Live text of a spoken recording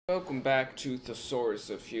Welcome back to Thesaurus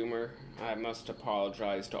of Humor. I must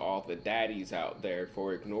apologize to all the daddies out there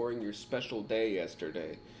for ignoring your special day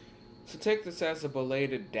yesterday. So take this as a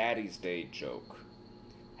belated Daddy's Day joke.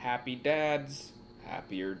 Happy dads,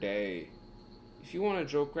 happier day. If you want a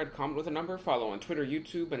joke read, comment with a number, follow on Twitter,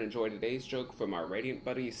 YouTube, and enjoy today's joke from our Radiant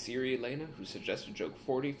Buddy Siri Elena, who suggested joke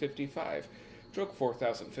 4055. Joke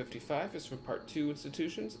 4055 is from Part 2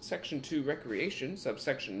 Institutions, Section 2 Recreation,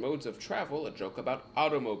 Subsection Modes of Travel, a joke about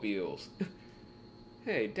automobiles.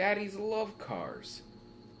 Hey, daddies love cars.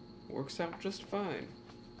 Works out just fine.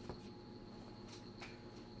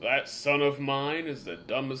 That son of mine is the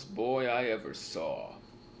dumbest boy I ever saw.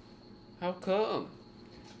 How come?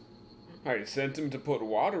 I sent him to put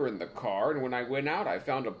water in the car, and when I went out, I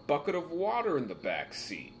found a bucket of water in the back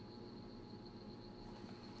seat.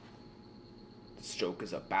 This joke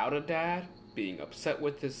is about a dad being upset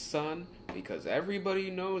with his son because everybody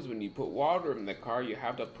knows when you put water in the car, you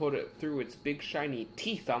have to put it through its big shiny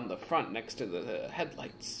teeth on the front next to the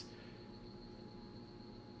headlights.